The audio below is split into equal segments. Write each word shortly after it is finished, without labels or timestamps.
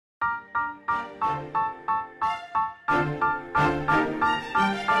Good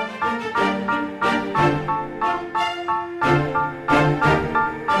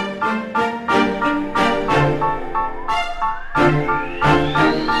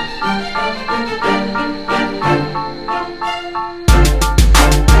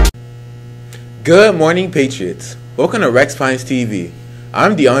morning, Patriots. Welcome to Rex Pines TV.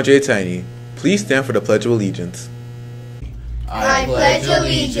 I'm DeAndre Tiny. Please stand for the Pledge of Allegiance. I pledge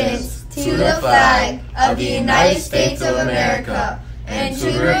allegiance to the flag of the United States of America and to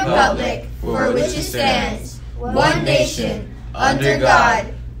the republic for which it stands, one nation, under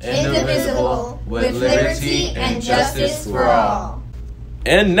God, indivisible, with liberty and justice for all.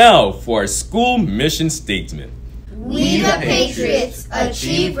 And now for our school mission statement. We the Patriots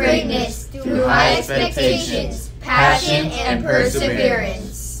achieve greatness through high expectations, passion, and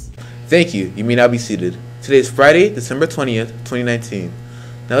perseverance. Thank you. You may now be seated. Today is Friday, December 20th, 2019.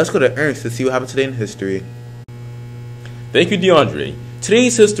 Now let's go to Ernst to see what happened today in history. Thank you, DeAndre.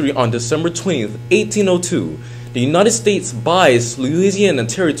 Today's history on December 20th, 1802. The United States buys Louisiana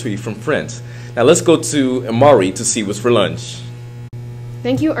Territory from France. Now let's go to Amari to see what's for lunch.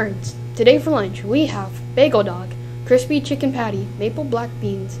 Thank you, Ernst. Today for lunch, we have bagel dog, crispy chicken patty, maple black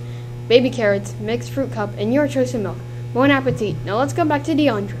beans, baby carrots, mixed fruit cup, and your choice of milk. Bon appetit. Now let's go back to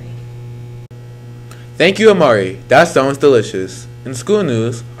DeAndre. Thank you, Amari. That sounds delicious. In school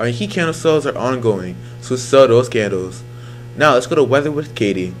news, our heat candle sales are ongoing, so sell those candles. Now let's go to weather with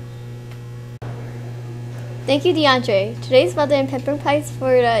Katie. Thank you, DeAndre. Today's weather in Pembroke Pines,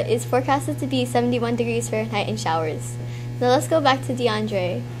 Florida is forecasted to be 71 degrees Fahrenheit and showers. Now let's go back to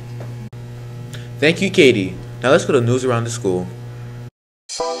DeAndre. Thank you, Katie. Now let's go to news around the school.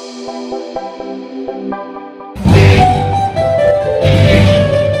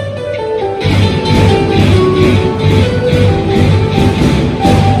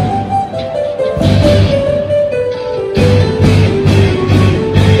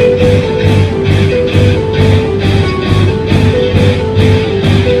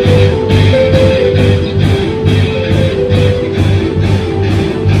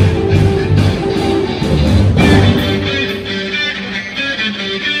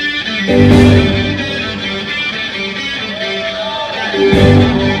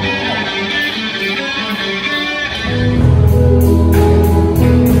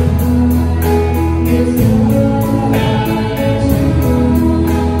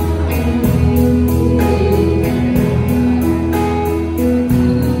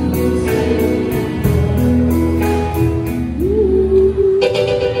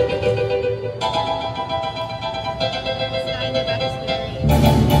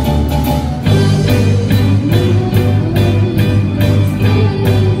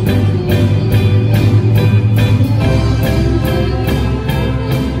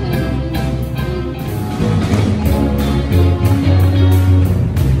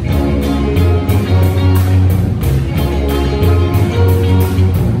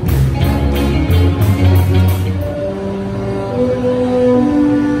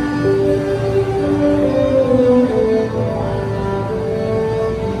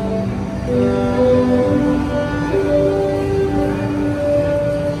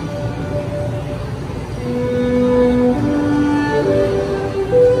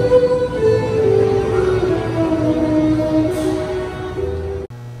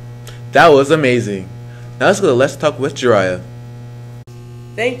 That was amazing. Now let's go to Let's Talk with Jiraiya.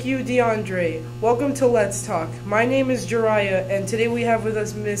 Thank you, DeAndre. Welcome to Let's Talk. My name is Jiraiya, and today we have with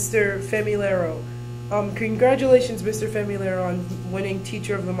us Mr. Familaro. Congratulations, Mr. Familaro, on winning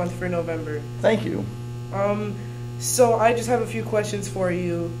Teacher of the Month for November. Thank you. So I just have a few questions for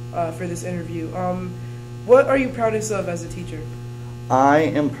you for this interview. What are you proudest of as a teacher? I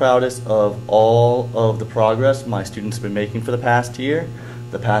am proudest of all of the progress my students have been making for the past year.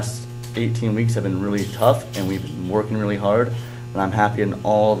 The past 18 weeks have been really tough, and we've been working really hard, and I'm happy in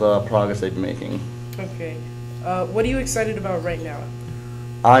all the progress they've been making. Okay. What are you excited about right now?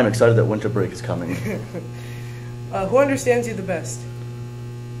 I'm excited that winter break is coming. Who understands you the best?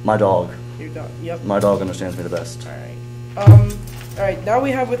 My dog. Your dog, yep. My dog understands me the best. Alright, now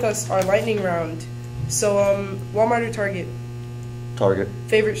we have with us our lightning round. So, Walmart or Target? Target.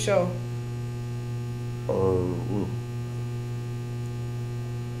 Favorite show?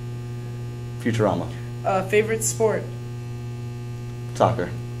 Futurama. Favorite sport? Soccer.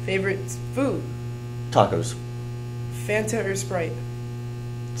 Favorite food? Tacos. Fanta or Sprite?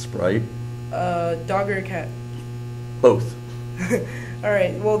 Sprite. Dog or a cat? Both.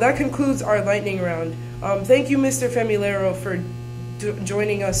 Alright, well that concludes our lightning round. Thank you, Mr. Familaro, for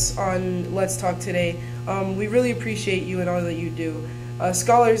joining us on Let's Talk today. We really appreciate you and all that you do.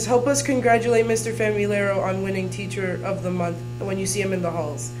 Scholars, help us congratulate Mr. Famulero on winning Teacher of the Month when you see him in the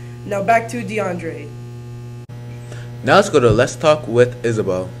halls. Now back to DeAndre. Now let's go to Let's Talk with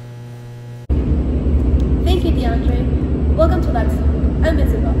Isabel. Thank you, DeAndre. Welcome to Let's Talk. I'm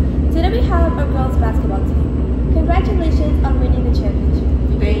Isabel. Today we have our girls basketball team. Congratulations on winning the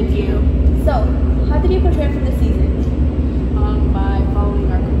championship. Thank you. So, how did you prepare for the season? By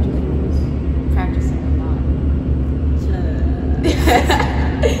following our coach's rules, practicing a lot.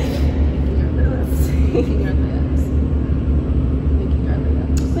 Making our layups.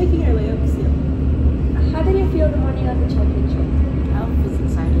 Making our layups, yeah. How did you feel the morning of the championship? I was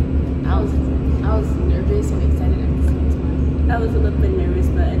excited. I was nervous and excited at the same time. I was a little bit nervous,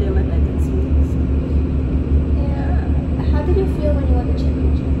 but I didn't let that get to me. Yeah. How did you feel when you won the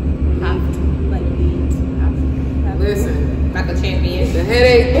championship? Listen, like a champion. The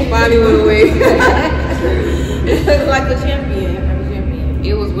headache finally went away. Like a champion.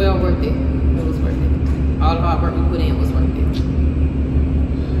 It was well worth it. It was worth it. All the hard work we put in was worth it.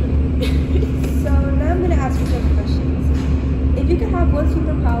 So now I'm going to ask you some questions. If you could have one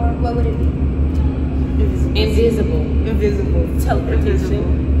superpower, what would it be? Invisible. Teleportation.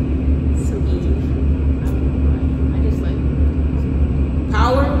 So easy. I just like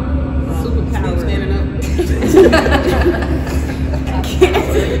power. Superpower. Standing up.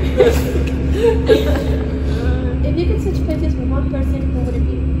 If you could switch places with one person, who would it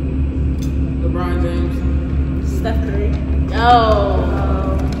be? LeBron James. Steph Curry. Oh,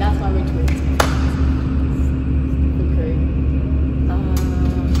 that's my ritual. Curry.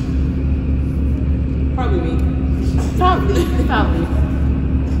 Probably me. Probably.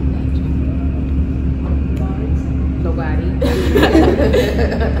 Nobody.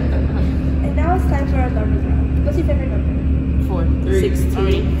 And now it's time for our learning round. What's your favorite number? 4.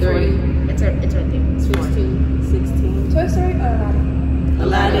 16. 30. It's right there. 16. 16. Toy Story or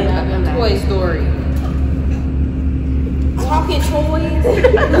Aladdin? Aladdin. Toy Story. Talking toys.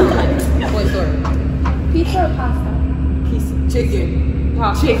 Toy Story. Pizza or pasta? Chicken.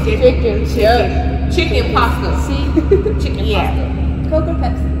 Pasta. Chicken. Chicken pasta. See? Chicken pasta. Coke or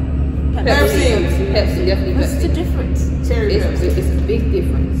Pepsi? Pepsi, definitely Pepsi. What's the difference? It's a big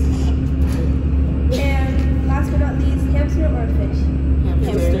difference. And last but not least, hamster or fish?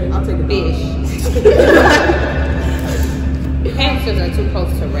 Hamster. I'll take a fish. Hamsters are too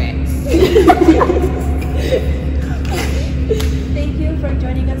close to rats. Thank you for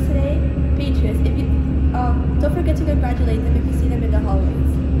joining us today. Patriots, if you don't forget to congratulate them if you see them in the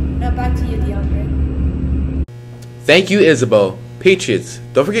hallways. Now back to you, DeAndre. Thank you, Isabel. Patriots,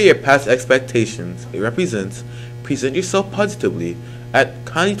 don't forget your past expectations. It represents present yourself positively, act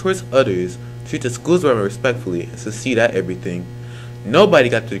kindly towards others, treat the school's environment respectfully, and succeed at everything. Nobody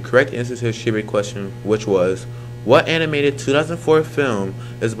got the correct answer to the trivia question, which was, what animated 2004 film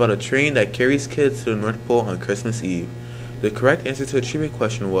is about a train that carries kids to the North Pole on Christmas Eve? The correct answer to the trivia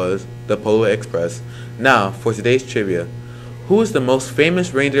question was The Polar Express. Now, for today's trivia. Who is the most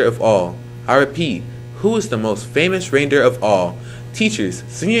famous reindeer of all? I repeat, who is the most famous reindeer of all? Teachers,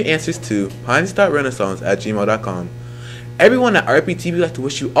 send your answers to pines.renaissance@gmail.com. Everyone at RPTV would like to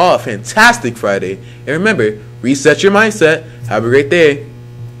wish you all a fantastic Friday. And remember, reset your mindset. Have a great day.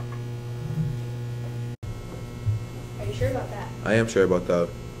 Are you sure about that? I am sure about that.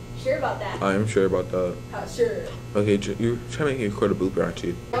 Sure about that? I am sure about that. How sure? Okay, you're trying to make me record a blooper, aren't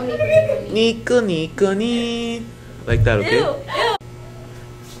you? Ew. Nico, nee. Like that, okay?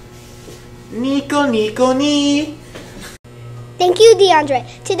 Nico, nee. Thank you, DeAndre.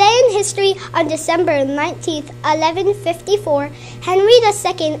 Today in history, on December 19th, 1154, Henry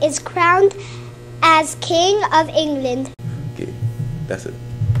II is crowned as King of England. Okay, that's it.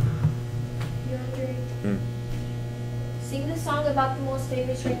 DeAndre, sing the song about the most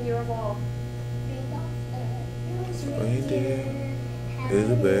famous reindeer of all. Reindeer is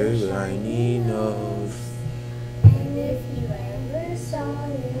a bird with tiny nose. And if you ever saw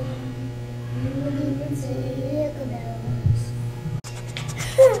it, you would even say it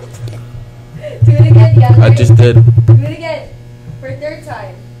Do it again, DeAndre. I just did. Do it again. For a third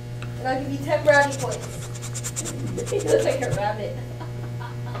time. And I'll give you 10 brownie points. It looks like a rabbit.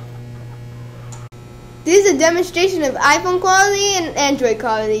 This is a demonstration of iPhone quality and Android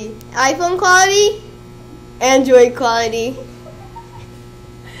quality. iPhone quality, Android quality.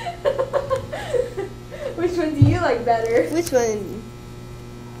 Which one do you like better? Which one?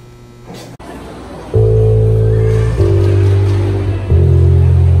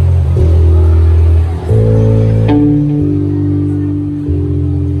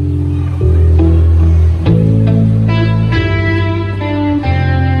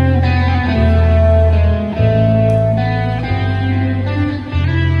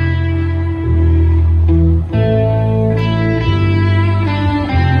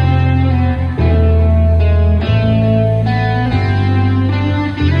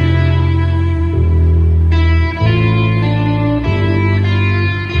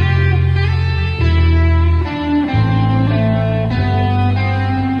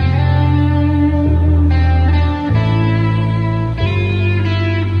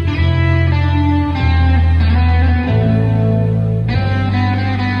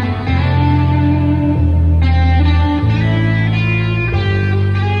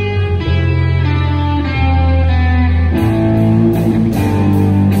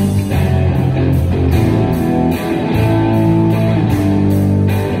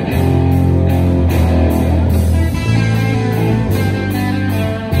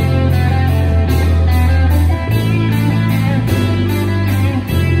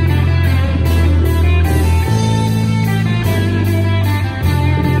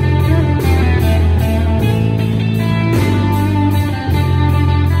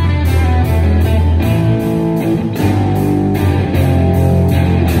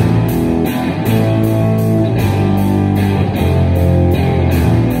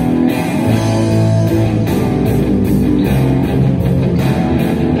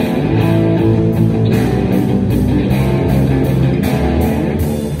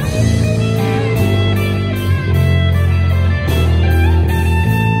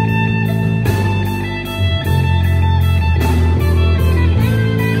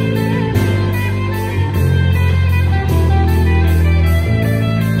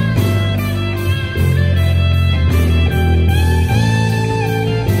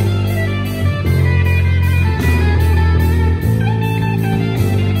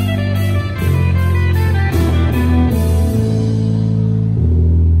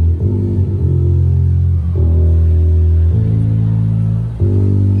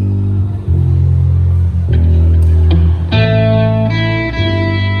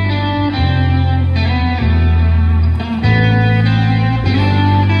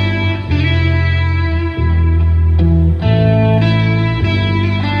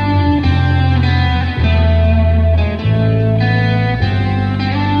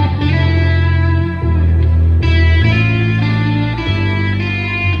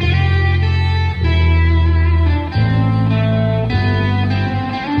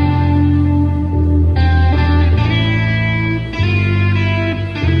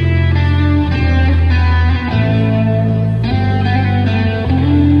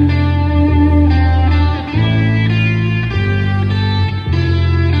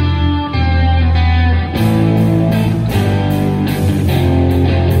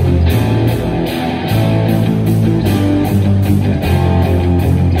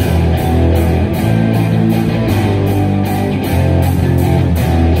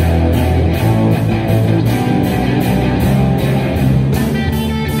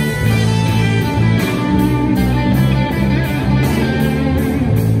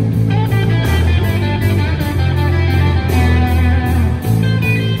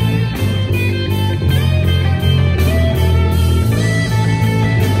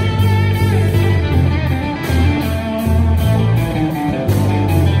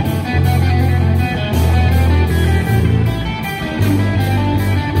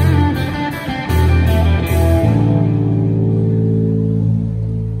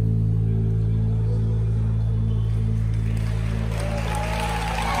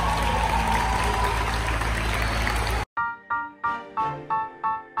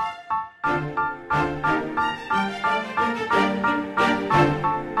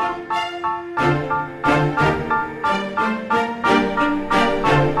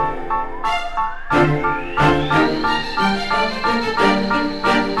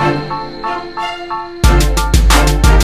 Thank you.